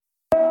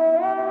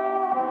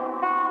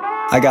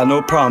I got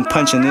no problem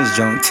punching this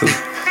junk too.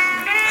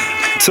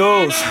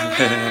 Tools.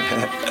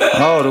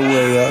 All the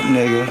way up,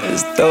 nigga.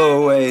 It's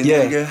throwaways,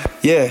 nigga.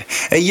 Yeah.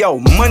 Hey yo,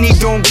 money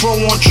don't grow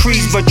on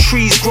trees, but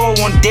trees grow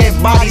on dead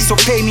bodies. So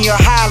pay me a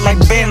high like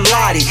Ben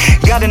Lottie.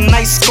 Got a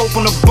nice scope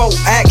on the boat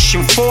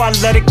action. Before I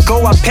let it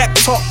go, I pep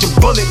talk the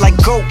bullet like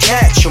go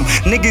catch 'em.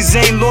 Niggas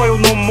ain't loyal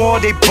no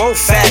more, they both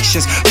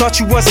factions. Thought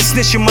you wasn't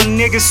snitching, my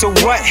nigga, so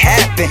what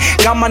happened?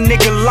 Got my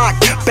nigga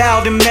locked,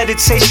 bowed in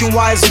meditation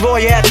while his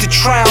lawyer at the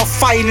trial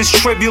fighting his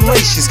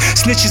tribulations.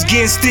 Snitches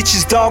getting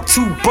stitches, dog,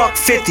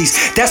 $2.50s.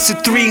 That's a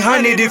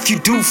 300 if you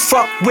do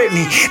fuck with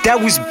me. That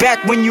was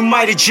back when you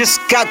might've just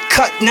got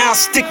cut. Now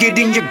stick it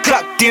in your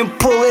gut, then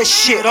pull that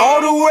shit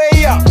all the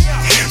way up.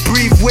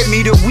 Breathe with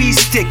me, the weed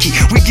sticky.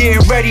 We getting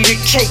ready to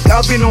cake,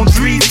 oven on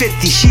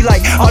 350. She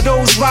like, are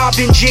those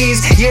Robin jeans?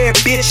 Yeah,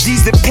 bitch,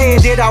 these the pair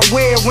that I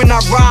wear when I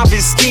rob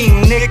and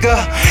scheme, nigga.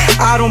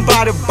 I don't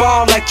buy the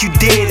bar like you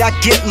did. I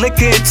get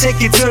liquor and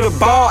take it to the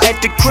bar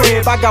at the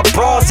crib. I got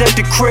bras at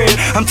the crib.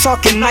 I'm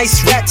talking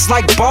nice rats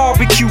like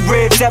barbecue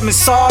ribs that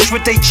massage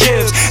with they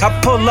jibs. I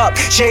pull up,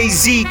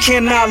 Jay-Z,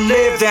 can I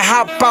live? Then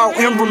hop out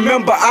and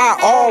remember I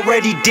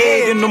already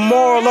did. And the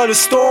moral of the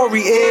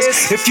story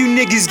is, if you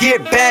niggas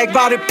get bagged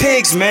by the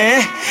pigs,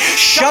 man,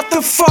 shut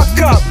the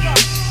fuck up.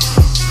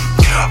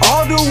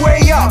 All the way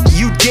up,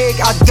 you dig,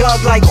 I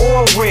dug like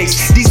oil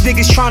rigs. These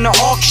niggas tryna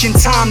auction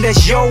time,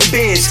 that's your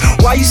biz.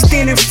 Why you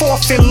standing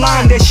fourth in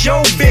line, that's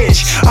your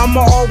bitch.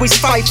 I'ma always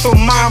fight for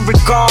mine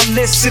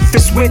regardless if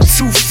it's with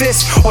 2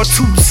 fists or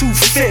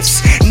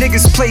 2/5.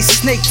 Niggas play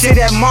snake till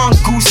that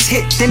mongoose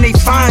hit, then they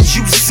find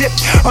you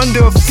zipped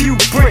under a few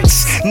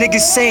bricks.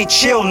 Niggas saying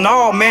chill,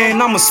 nah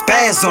man, I'ma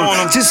spaz on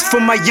them. Just for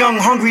my young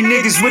hungry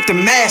niggas with the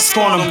mask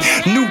on them.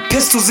 New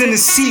pistols in the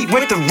seat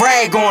with the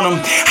rag on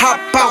them. Hop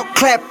out,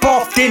 clap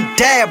off, then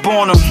dab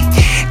on them.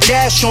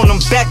 Dash on them,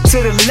 back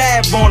to the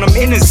lab on them.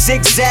 In a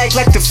zigzag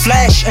like the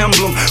Flash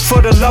emblem.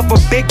 For the love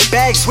of big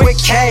bags with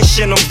cash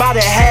in them. About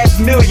a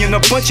 $500,000, a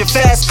bunch of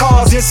fast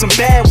cars and some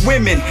bad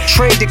women.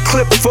 Trade the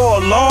clip for a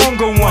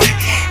longer one.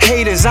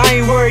 Haters, I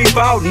ain't worried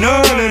about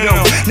none of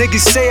them.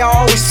 Niggas say I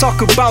always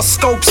talk about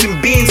scopes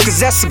and beams, cause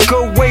that's a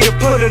good way to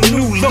put a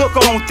new look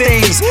on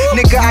things.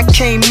 Nigga, I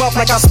came up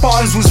like our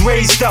Spartans was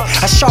raised up.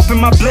 I sharpened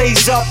my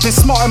blades up and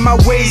smartened my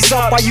ways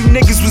up. While you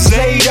niggas was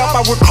laid up,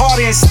 I worked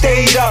harder and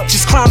stayed up.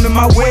 Just climbing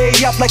my way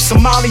up like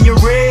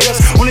Somalian raiders.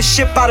 On a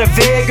ship out of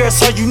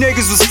Vegas, all you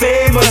niggas was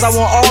famous. I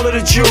want all of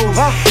the jewels,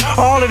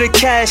 all of the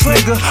cash,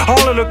 nigga,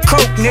 all of the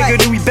coke, nigga.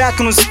 Then we back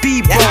on the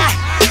speedboat,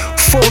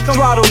 full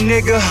throttle,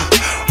 nigga,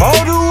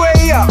 all the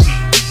way up.